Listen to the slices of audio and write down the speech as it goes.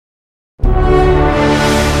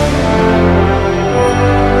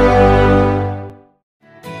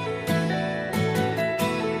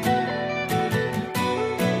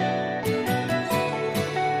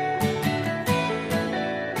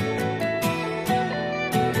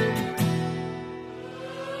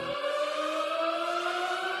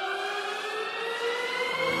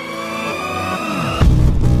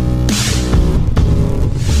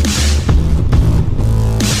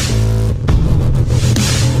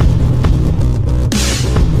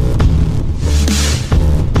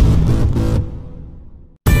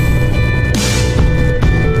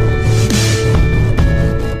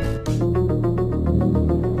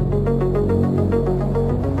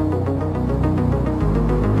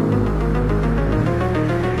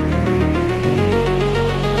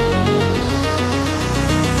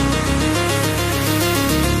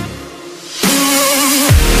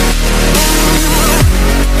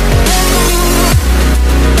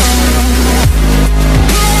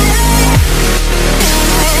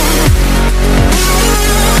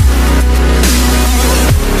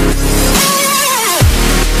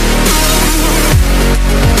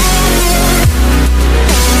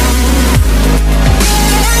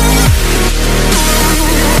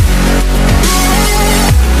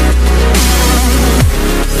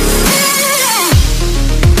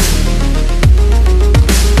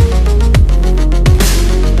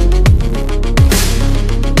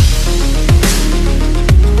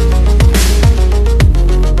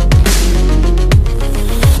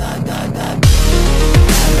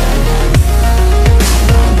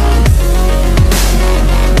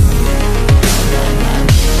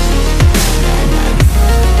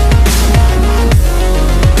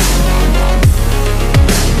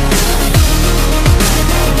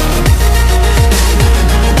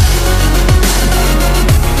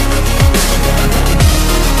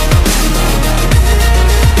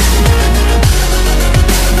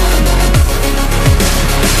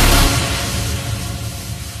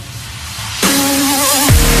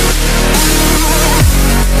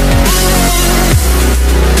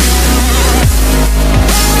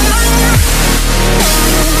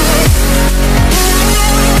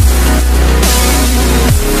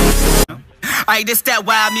Hey, this that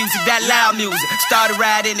wild music, that loud music. Started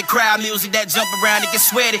riding the crowd music, that jump around and get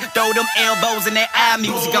sweaty. Throw them elbows in that eye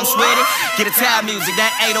music, I'm sweaty. Get a towel music, that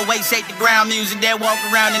 808 shake the ground music. That walk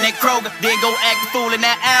around in that Kroger, then go act the fool in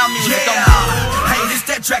that owl music. Yeah. Hey, this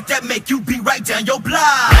that track that make you be right down your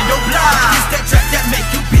block. This that track that make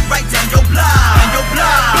you be right down your block.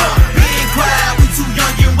 Being quiet, we too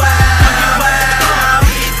young and wild.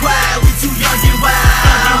 Being quiet, we too young and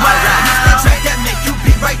wild. This that track that make you be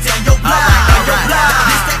right down your block.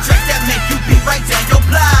 This that track that make you be right down your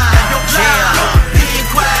block. Being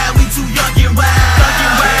quiet, we too young and wild.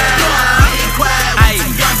 Being quiet, we too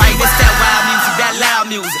young and wild. This that wild music, that loud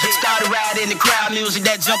music. Started riding the crowd music,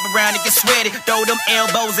 that jump around and get sweaty. Throw them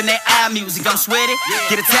elbows in that eye music, I'm sweaty.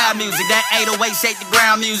 Get a towel music, that 808 shake the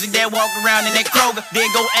ground music. That walk around in that Kroger, then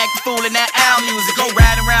go act the fool in that owl music. Go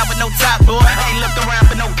riding around with no top, boy. Ain't look around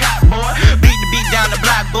for no cop, boy. Beat the beat down the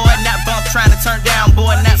block, boy. Not bump trying to turn down,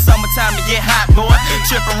 boy. Not summertime to get hot, boy.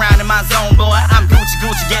 Trip around in my zone, boy. I'm Gucci,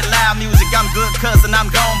 Gucci, get loud music. I'm good cousin,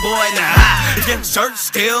 I'm gone, boy. Nah, if your shirt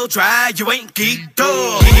still dry, you ain't geeked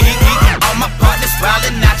up. All my partners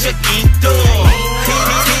wildin' out your geeked up.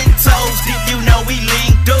 10 toes deep, you know we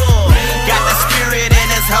linked up. Got the spirit in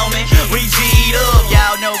us, homie. We G'd up.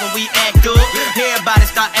 Y'all know when we act up, everybody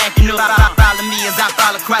start acting up. Follow me as I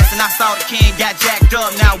follow Christ, and I saw the king got jacked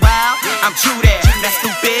up. Now wow, I'm true that. That's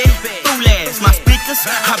stupid, foolish. My speakers,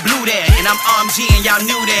 I blew that, and I'm RMG, and y'all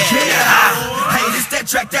knew that. Yeah. Hey, this that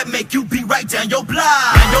track that make you be right down your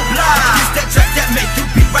block. This that track that make you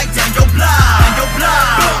be right down your block.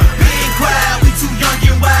 Being quiet, we too young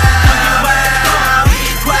and wild.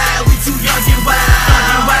 Being quiet, we too young and wild.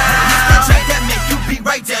 This that track that make you be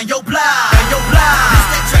right down your block. This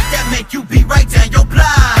that track that make you be right down your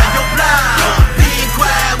block. Being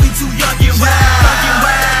quiet, we too young and wild.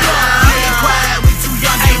 Being quiet, we too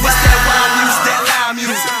young and wild. This that wild music, that loud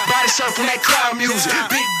music. Body surf from that crowd music.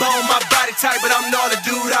 Big bone, my body type, but I'm not a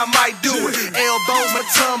dude, I might do it. Elbows, my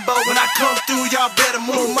tumbo, when I come through, y'all better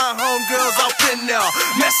move. My homegirls off in there,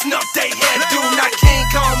 messing up they head, dude. I can't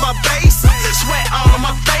call my bass, sweat all on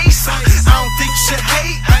my face. I don't think you should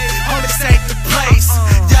hate, on this ain't the place.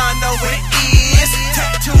 Y'all know what it is,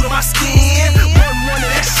 tattooed on my skin. One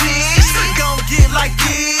of that shit, gon' get like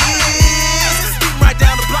this. Beat right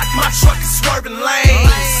down the block, my truck is swerving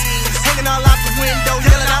lanes. Hanging all out the window,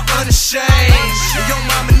 yelling out unashamed. And your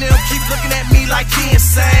mom and them keep looking at me like he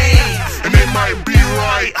insane. And it might be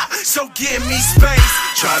right, so give me space.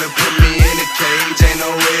 Try to put me in a cage, ain't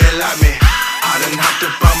no way to lock me. I done hopped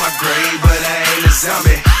up on my grave, but I ain't a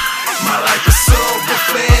zombie. My life is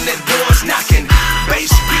subwoofer and that door's knocking.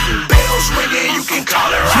 Bass beating, bells ringing, you can call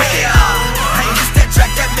it rockin'. Hey, this that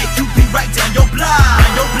track that make you be right down your block.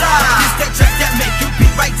 This that track that make you be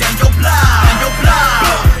right down your block.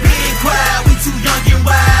 Being quiet, we too young and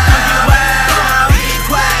wild. Being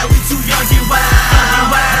quiet, we too young and wild.